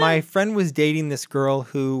my friend was dating this girl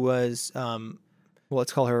who was,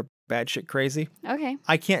 let's call her bad shit crazy. Okay.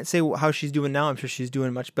 I can't say how she's doing now. I'm sure she's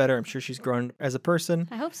doing much better. I'm sure she's grown as a person.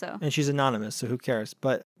 I hope so. And she's anonymous, so who cares?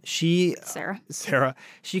 But she, Sarah,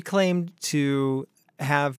 she claimed to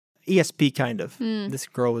have ESP kind of. This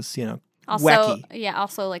girl was, Also, wacky. yeah,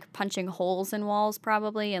 also like punching holes in walls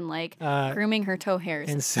probably and like grooming her toe hairs.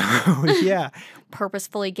 And so, yeah.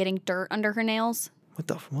 Purposefully getting dirt under her nails.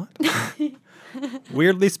 What?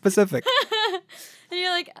 Weirdly specific. And you're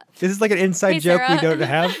like, this is like an inside hey, joke Sarah. we don't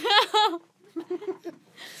have.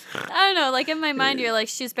 I don't know. Like in my mind, you're like,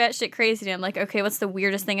 she's batshit crazy. And I'm like, okay, what's the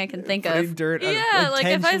weirdest thing I can think Putting of? dirt on- Yeah, like if I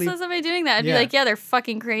intentionally- saw somebody doing that, I'd Yeah. be like, yeah, they're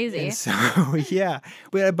fucking crazy. And so, yeah,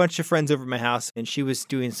 we had a bunch of friends over at my house, and she was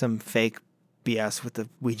doing some fake BS with the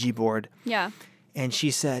Ouija board. Yeah. And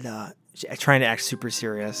she said, trying to act super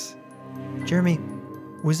serious, Jeremy,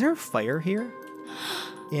 was there a fire here?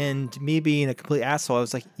 And me being a complete asshole, I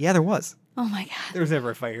was like, yeah, there was. Oh my God. There was never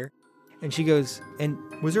a fire. And she goes, and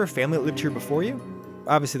was there a family that lived here before you?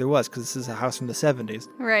 Obviously there was, because this is a house from the 70s.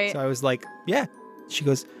 Right. So I was like, yeah. She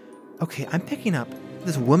goes, okay, I'm picking up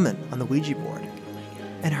this woman on the Ouija board.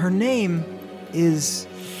 And her name is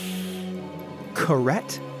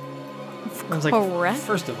Corette. I was like, Corette?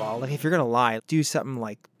 first of all, like if you're going to lie, do something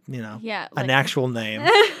like, Yeah, an like- actual name,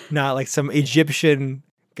 not like some Egyptian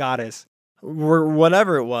goddess or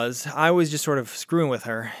whatever it was. I was just sort of screwing with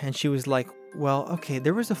her. And she was like, well, okay,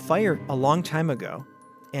 there was a fire a long time ago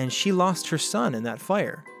and she lost her son in that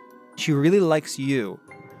fire. She really likes you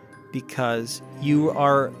because you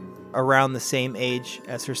are around the same age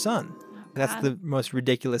as her son. That's the most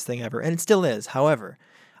ridiculous thing ever. And it still is. However,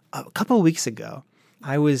 a couple of weeks ago,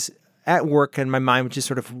 I was at work and my mind was just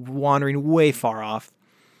sort of wandering way far off.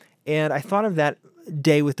 And I thought of that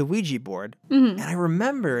day with the Ouija board. Mm-hmm. And I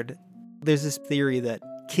remembered there's this theory that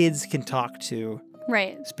kids can talk to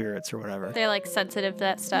Right. spirits or whatever. They're like sensitive to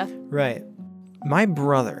that stuff. Right. My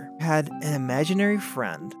brother had an imaginary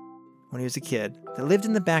friend when he was a kid that lived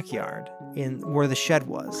in the backyard in where the shed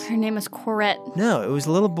was. Her name is Corette. No, it was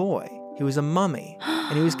a little boy. He was a mummy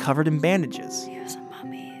and he was covered in bandages. He was a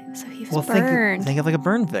mummy, so he was Well, burned. think of like a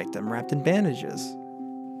burn victim wrapped in bandages.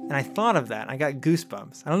 And I thought of that. And I got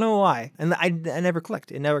goosebumps. I don't know why. And I never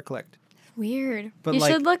clicked. It never clicked. Weird. But you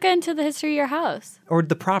like- should look into the history of your house. Or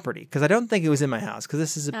the property, because I don't think it was in my house, because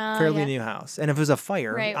this is a fairly yeah. new house. And if it was a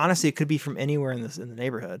fire, Right. honestly, it could be from anywhere in the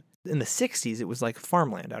neighborhood. In the 60s, it was like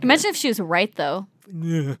farmland out Imagine if she was right, though.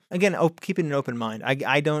 here. Again, keeping an open mind.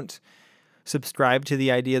 I don't subscribe to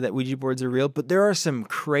the idea that Ouija boards are real, but there are some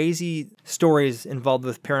crazy stories involved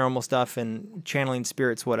with paranormal stuff and channeling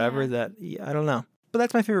spirits, whatever, that I don't know. But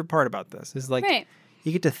that's my favorite part about this, is like Right.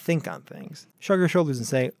 you get to think on things. Shrug your shoulders and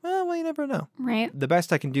say, well, you never know. Right. The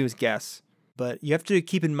best I can do is guess. But you have to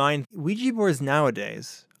keep in mind, Ouija boards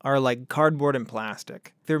nowadays are like cardboard and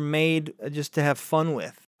plastic. They're made just to have fun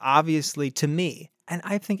with. Obviously, to me, and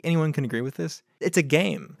I think anyone can agree with this, it's a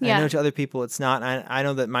game. Yeah. I know to other people it's not. I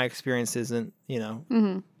know that my experience isn't,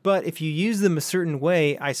 Mm-hmm. But if you use them a certain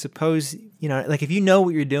way, I suppose, like if you know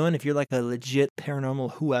what you're doing, if you're like a legit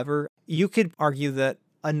paranormal whoever, you could argue that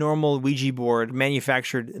a normal Ouija board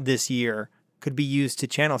manufactured this year could be used to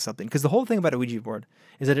channel something. Because the whole thing about a Ouija board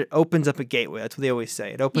is that it opens up a gateway. That's what they always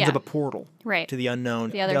say. It opens Yeah. up a portal Right. to the unknown,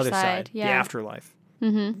 The other side, the yeah. afterlife.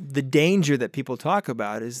 The danger that people talk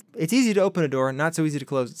about is it's easy to open a door, not so easy to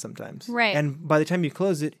close it sometimes. Right. And by the time you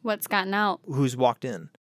close it, What's gotten out? who's walked in?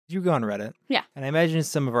 You go on Reddit. Yeah. And I imagine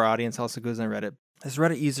some of our audience also goes on Reddit. This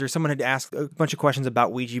Reddit user, someone had asked a bunch of questions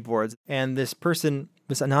about Ouija boards, and this person,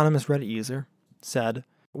 this anonymous Reddit user, said,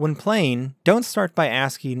 when playing, don't start by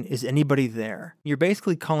asking, is anybody there? You're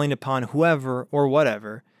basically calling upon whoever or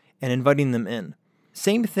whatever and inviting them in.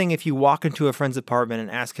 Same thing if you walk into a friend's apartment and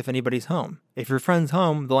ask if anybody's home. If your friend's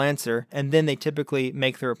home, they'll answer, and then they typically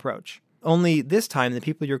make their approach. Only this time, the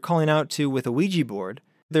people you're calling out to with a Ouija board,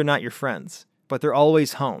 they're not your friends, but they're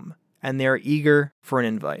always home, and they're eager for an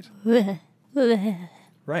invite.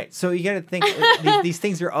 Right. So you got to think these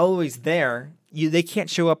things are always there. They can't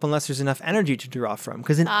show up unless there's enough energy to draw from.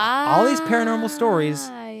 Because in all these paranormal stories,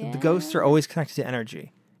 the ghosts are always connected to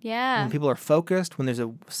energy. Yeah. When people are focused, when there's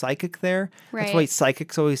a psychic there. Right. That's why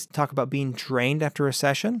psychics always talk about being drained after a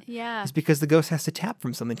session. Yeah. It's because the ghost has to tap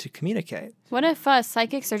from something to communicate. What if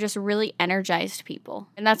psychics are just really energized people?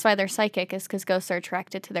 And that's why they're psychic, is because ghosts are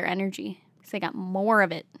attracted to their energy. Because they got more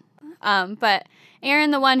of it. But Aaron,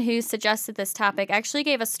 the one who suggested this topic, actually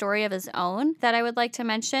gave a story of his own that I would like to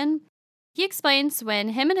mention. He explains when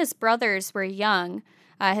him and his brothers were young,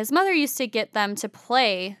 his mother used to get them to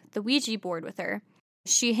play the Ouija board with her.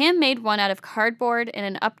 She handmade one out of cardboard and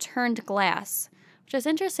an upturned glass, which is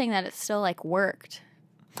interesting that it still, worked.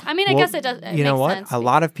 I mean, I guess it does. You know what? Sense. A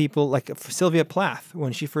lot of people, like Sylvia Plath,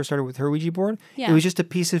 when she first started with her Ouija board, it was just a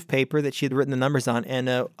piece of paper that she had written the numbers on and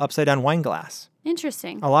an upside-down wine glass.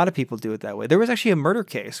 Interesting. A lot of people do it that way. There was actually a murder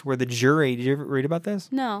case where the jury, did you ever read about this?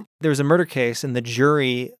 No. There was a murder case and the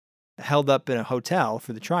jury, held up in a hotel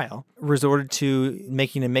for the trial, resorted to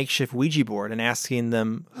making a makeshift Ouija board and asking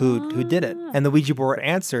them who did it. And the Ouija board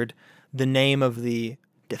answered the name of the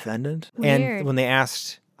defendant. Weird. And when they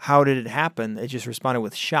asked, how did it happen, it just responded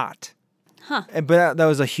with shot. Huh. But that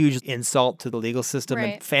was a huge insult to the legal system.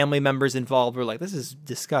 Right. And family members involved were like, this is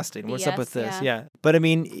disgusting. What's up BS, with this? yeah. But I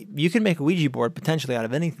mean, you can make a Ouija board potentially out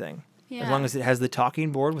of anything. Yeah. As long as it has the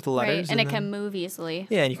talking board with the letters. Right, and it can move easily.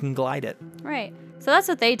 Yeah, and you can glide it. Right. So that's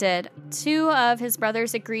what they did. 2 of his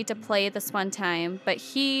brothers agreed to play this one time, but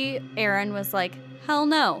Aaron, was like, hell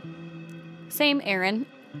no. Same Aaron.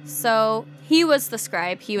 So he was the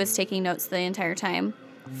scribe. He was taking notes the entire time.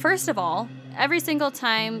 First of all, every single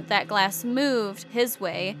time that glass moved his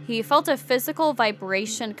way, he felt a physical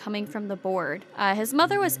vibration coming from the board. His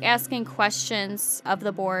mother was asking questions of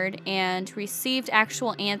the board and received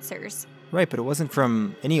actual answers. Right, but it wasn't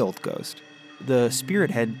from any old ghost. The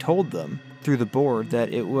spirit had told them through the board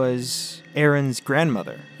that it was Aaron's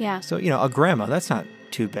grandmother. Yeah. So, a grandma, that's not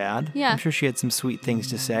too bad. Yeah. I'm sure she had some sweet things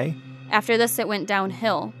to say. After this, it went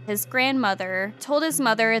downhill. His grandmother told his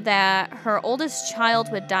mother that her oldest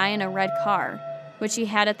child would die in a red car, which he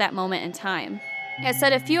had at that moment in time. It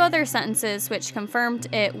said a few other sentences which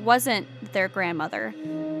confirmed it wasn't their grandmother.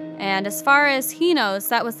 And as far as he knows,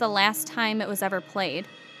 that was the last time it was ever played.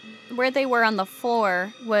 Where they were on the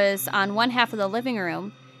floor was on one half of the living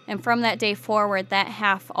room, and from that day forward, that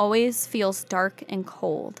half always feels dark and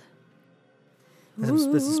cold. That's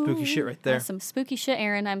some spooky shit right there. That's some spooky shit,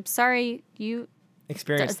 Aaron. I'm sorry you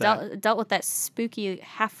Experienced that. dealt with that spooky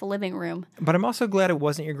half living room. But I'm also glad it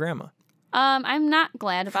wasn't your grandma. I'm not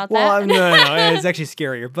glad about Well, that. no, it's actually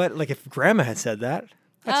scarier. But if grandma had said that,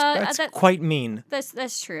 that's quite mean.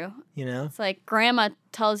 That's true. It's like grandma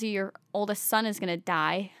tells you your oldest son is going to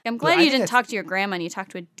die. I'm glad I you think didn't talk to your grandma and you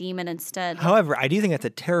talked to a demon instead. However, I do think that's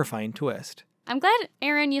a terrifying twist. I'm glad,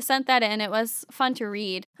 Aaron, you sent that in. It was fun to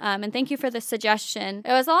read. And thank you for the suggestion.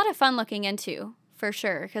 It was a lot of fun looking into, for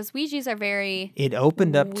sure, because Ouijas are very It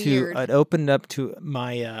opened up weird. opened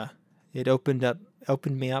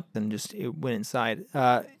me up and just it went inside.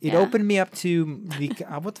 It opened me up to the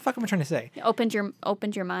what the fuck am I trying to say? It opened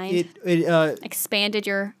your mind. It expanded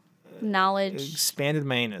your knowledge. Expanded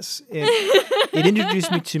my anus. It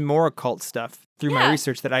introduced me to more occult stuff through my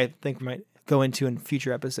research that I think we might go into in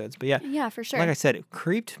future episodes. But yeah, for sure. Like I said, it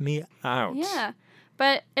creeped me out. Yeah.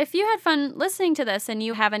 But if you had fun listening to this and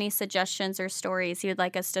you have any suggestions or stories you'd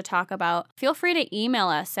like us to talk about, feel free to email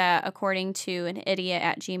us at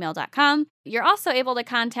accordingtoanidiot@gmail.com. You're also able to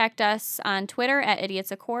contact us on Twitter at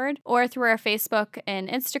Idiots Accord or through our Facebook and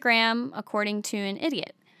Instagram, According to an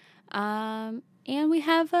Idiot. And we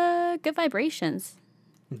have good vibrations.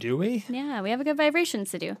 Do we? Yeah, we have a good vibrations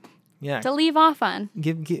to do. Yeah. To leave off on.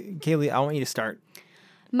 Kaylee, I want you to start.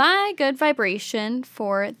 My good vibration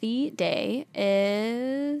for the day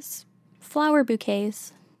is flower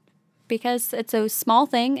bouquets because it's a small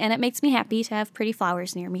thing and it makes me happy to have pretty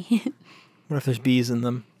flowers near me. What if there's bees in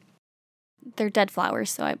them? They're dead flowers,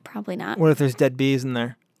 so I probably not. What if there's dead bees in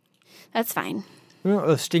there? That's fine.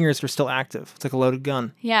 The stingers are still active. It's like a loaded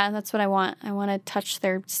gun. Yeah, that's what I want. I want to touch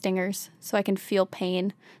their stingers so I can feel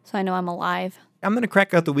pain, so I know I'm alive. I'm going to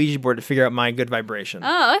crack out the Ouija board to figure out my good vibration.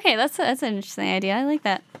 Oh, okay. That's an interesting idea. I like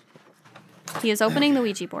that. He is opening the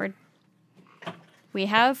Ouija board. We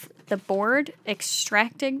have the board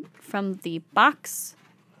extracted from the box.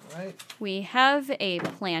 All right. We have a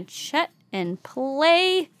planchette in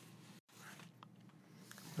play.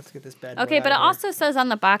 Let's get this bad. Okay, but it also says on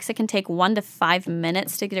the box it can take 1 to 5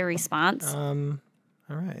 minutes to get a response. All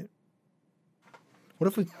right. What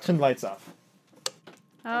if we turn the lights off?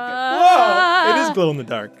 Whoa! It is glow in the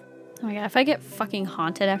dark. Oh my god, if I get fucking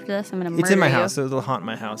haunted after this, I'm gonna murder It's in my you. house, so it'll haunt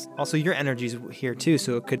my house. Also, your energy's here too,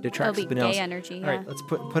 so it could detract It'll be something else. gay energy, All right, let's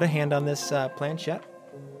put a hand on this planchette.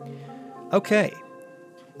 Okay.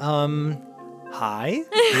 Hi.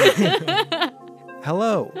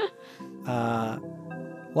 Hello.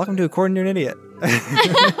 Welcome to According to an Idiot.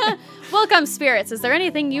 Welcome, spirits. Is there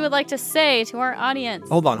anything you would like to say to our audience?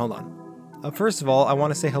 Hold on. First of all, I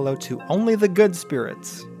want to say hello to only the good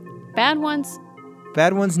spirits. Bad ones?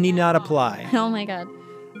 Bad ones need not apply. Oh my god.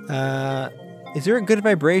 Is there a good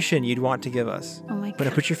vibration you'd want to give us? Oh my But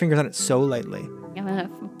god. put your fingers on it so lightly. I'm gonna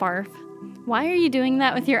barf. Why are you doing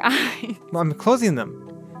that with your eyes? Well, I'm closing them.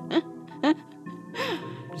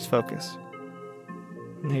 Just focus.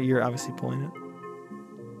 You're obviously pulling it.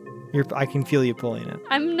 I can feel you pulling it.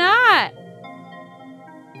 I'm not.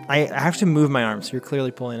 I have to move my arm, so you're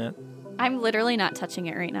clearly pulling it. I'm literally not touching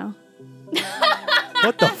it right now.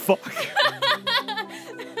 What the fuck?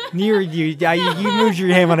 You moved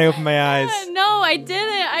your hand when I opened my eyes. No, I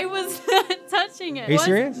didn't. I was not touching it. Are you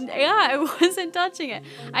serious? Yeah, I wasn't touching it.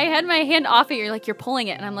 I had my hand off it. You're like, you're pulling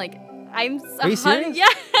it. And I'm like, Are you serious?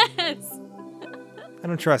 Yes. I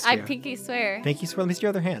don't trust you. I pinky swear. Pinky swear? Let me see your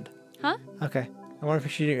other hand. Huh? Okay. I wonder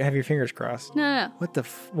if you should have your fingers crossed. No. What the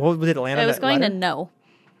what did it land on? I was that going letter? to no.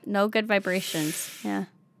 No good vibrations. Yeah.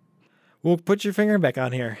 Well, put your finger back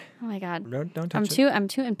on here. Oh my god. Don't touch it. I'm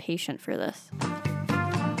too impatient for this.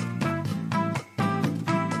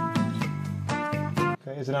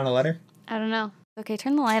 Okay, is it on a letter? I don't know. Okay,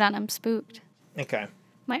 turn the light on. I'm spooked. Okay.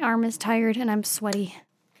 My arm is tired and I'm sweaty.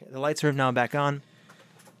 Okay, the lights are now back on.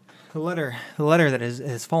 The letter that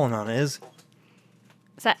has fallen on is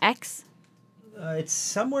that X? It's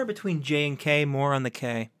somewhere between J and K, more on the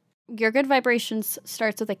K. Your good vibrations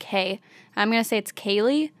starts with a K. I'm going to say it's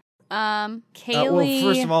Kaylee. Kaylee.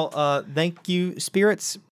 Well, first of all, thank you,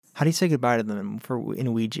 spirits. How do you say goodbye to them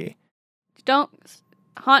in Ouija? Don't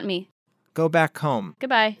haunt me. Go back home.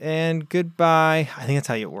 Goodbye. And goodbye. I think that's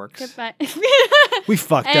how it works. Goodbye. We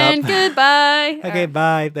fucked up. And goodbye. Okay,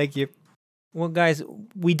 bye. Thank you. Well, guys,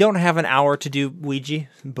 we don't have an hour to do Ouija,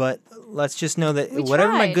 but let's just know that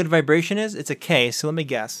whatever my good vibration is, it's a K, so let me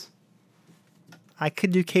guess. I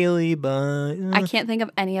could do Kaylee, but... I can't think of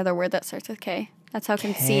any other word that starts with K. That's how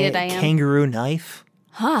conceited I am. Kangaroo knife.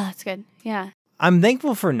 Huh, that's good. Yeah. I'm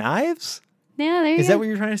thankful for knives? Yeah, there you go. Is that what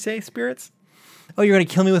you're trying to say, spirits? Oh, you're going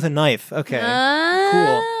to kill me with a knife. Okay,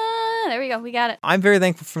 cool. There we go. We got it. I'm very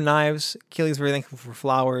thankful for knives. Kaylee's very thankful for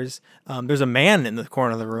flowers. There's a man in the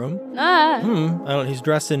corner of the room. Ah. I don't know, he's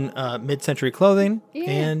dressed in mid-century clothing,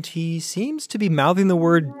 and he seems to be mouthing the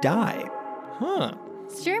word die. Huh.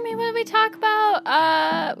 Jeremy, what did we talk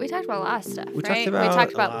about? We talked about a lot of stuff, We right?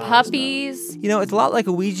 talked about puppies. You know, it's a lot like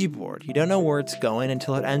a Ouija board. You don't know where it's going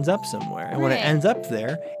until it ends up somewhere. And when it Right. ends up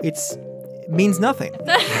there, it means nothing.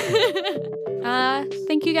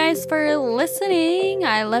 Thank you guys for listening.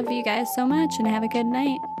 I love you guys so much and have a good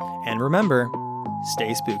night. And remember,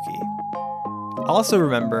 stay spooky. Also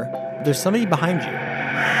remember, there's somebody behind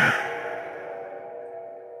you.